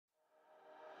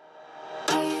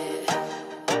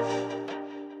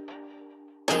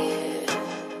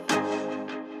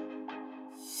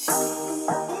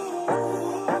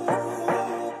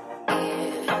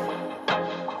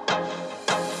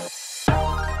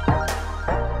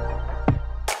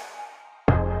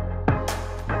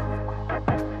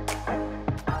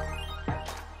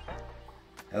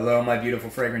Hello my beautiful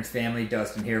fragrance family,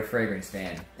 Dustin here, Fragrance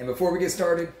Fan. And before we get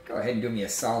started, go ahead and do me a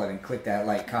solid and click that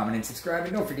like, comment, and subscribe.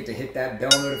 And don't forget to hit that bell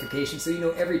notification so you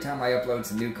know every time I upload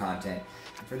some new content.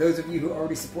 And for those of you who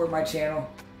already support my channel,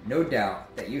 no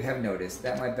doubt that you have noticed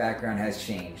that my background has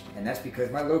changed. And that's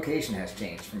because my location has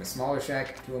changed from a smaller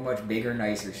shack to a much bigger,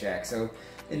 nicer shack. So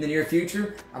in the near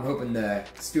future, I'm hoping the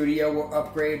studio will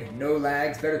upgrade, no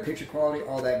lags, better picture quality,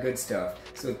 all that good stuff.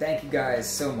 So thank you guys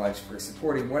so much for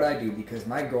supporting what I do, because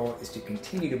my goal is to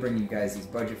continue to bring you guys these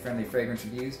budget-friendly fragrance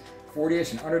reviews,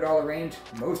 40-ish and $100 range.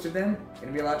 Most of them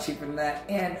gonna be a lot cheaper than that,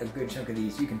 and a good chunk of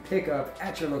these you can pick up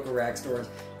at your local rack stores.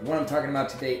 The one I'm talking about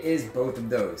today is both of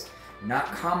those. Not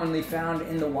commonly found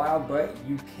in the wild, but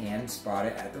you can spot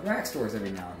it at the rack stores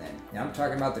every now and then. Now I'm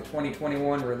talking about the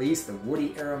 2021 release, the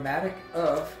Woody Aromatic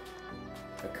of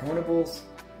Faconnable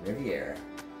Riviera.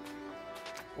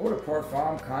 Eau de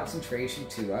Parfum Concentration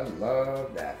 2, I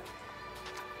love that.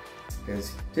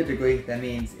 Because typically that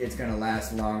means it's gonna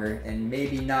last longer and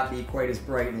maybe not be quite as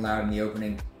bright and loud in the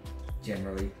opening.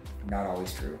 Generally, not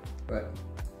always true, but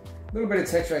a little bit of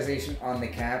texturization on the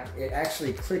cap. It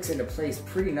actually clicks into place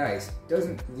pretty nice.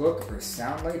 Doesn't look or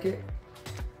sound like it,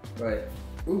 but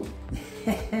ooh.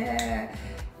 Yeah,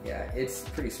 it's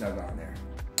pretty snug on there.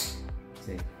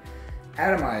 See,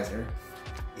 atomizer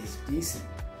is decent.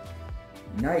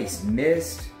 Nice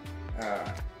mist,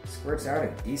 squirts out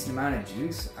a decent amount of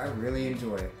juice. I really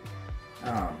enjoy it.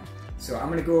 So I'm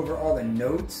gonna go over all the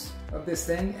notes of this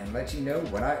thing and let you know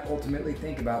what I ultimately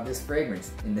think about this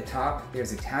fragrance. In the top,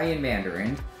 there's Italian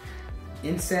mandarin,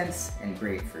 incense, and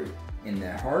grapefruit. In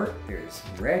the heart, there's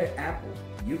red apple,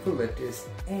 eucalyptus,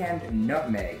 and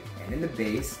nutmeg. And in the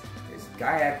base, there's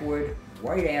gaiac wood,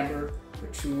 white amber,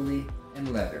 patchouli,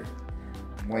 and leather.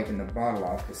 I'm wiping the bottle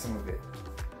off because some of it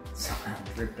somehow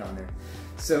dripped on there.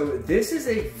 So this is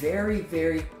a very,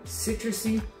 very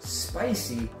citrusy,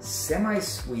 spicy,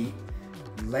 semi-sweet,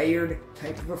 layered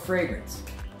type of a fragrance.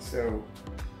 So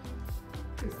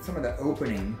there's some of the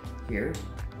opening here.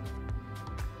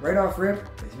 Right off rip,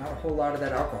 there's not a whole lot of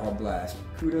that alcohol blast.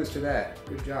 Kudos to that,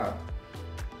 good job.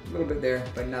 A little bit there,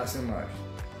 but not so much.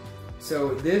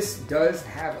 So this does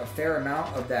have a fair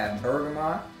amount of that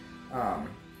bergamot,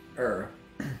 or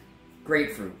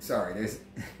grapefruit, sorry.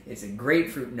 It's a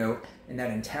grapefruit note and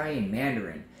that Italian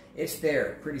mandarin. It's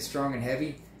there, pretty strong and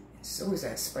heavy. So is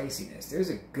that spiciness.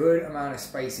 There's a good amount of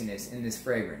spiciness in this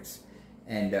fragrance,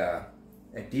 and a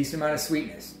decent amount of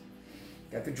sweetness.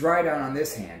 Got the dry down on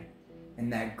this hand,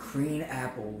 and that green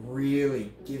apple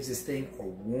really gives this thing a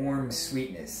warm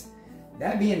sweetness.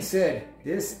 That being said,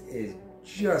 this is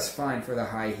just fine for the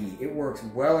high heat. It works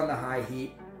well in the high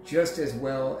heat, just as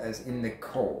well as in the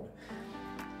cold.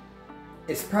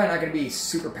 It's probably not going to be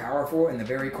super powerful in the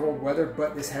very cold weather,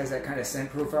 but this has that kind of scent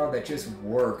profile that just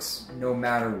works no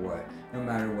matter what. No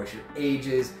matter what your age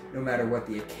is, no matter what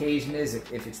the occasion is,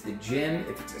 if it's the gym,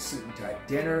 if it's a suit and tie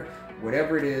dinner,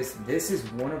 whatever it is, this is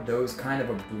one of those kind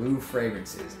of a blue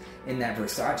fragrances. In that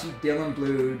Versace Dylan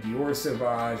Blue, Dior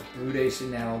Sauvage, Bleu de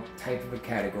Chanel type of a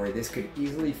category, this could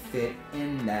easily fit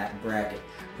in that bracket.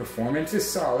 Performance is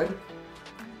solid.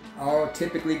 I'll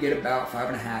typically get about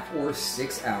 5.5 or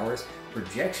 6 hours.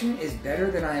 Projection is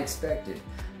better than I expected.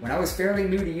 When I was fairly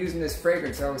new to using this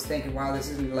fragrance, I was thinking, wow, this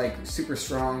isn't like super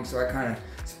strong, so I kind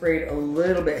of sprayed a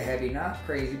little bit heavy, not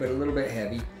crazy, but a little bit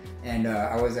heavy. And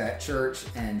I was at church,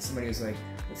 and somebody was like,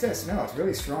 what's that smell? It's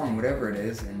really strong, whatever it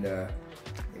is. And it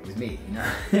was me, you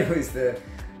know? It was the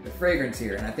fragrance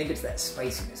here, and I think it's that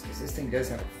spiciness, because this thing does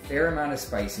have a fair amount of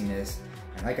spiciness.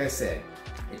 And like I said,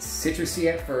 it's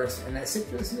citrusy at first, and that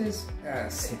citrusness,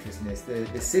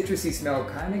 the citrusy smell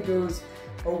kind of goes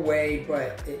away,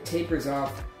 but it tapers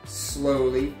off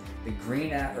slowly. The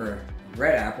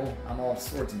red apple, I'm all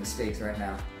sorts of mistakes right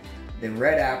now. The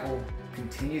red apple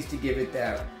continues to give it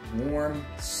that warm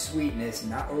sweetness,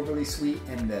 not overly sweet,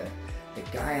 and the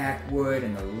gaiac wood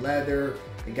and the leather.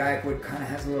 The gaiac wood kind of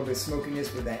has a little bit of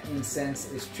smokiness with that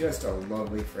incense. It's just a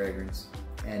lovely fragrance.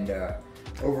 And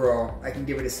overall, I can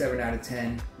give it a 7 out of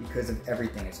 10 because of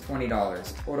everything. It's $20.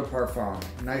 Eau de Parfum,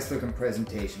 nice looking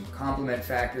presentation. Compliment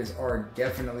factors are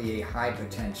definitely a high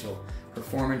potential.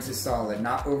 Performance is solid,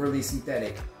 not overly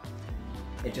synthetic.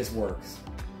 It just works.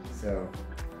 So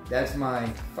that's my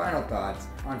final thoughts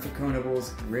on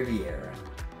Faconnable Riviera.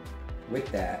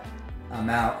 With that, I'm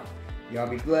out. Y'all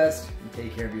be blessed and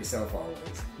take care of yourself always.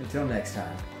 Until next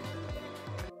time.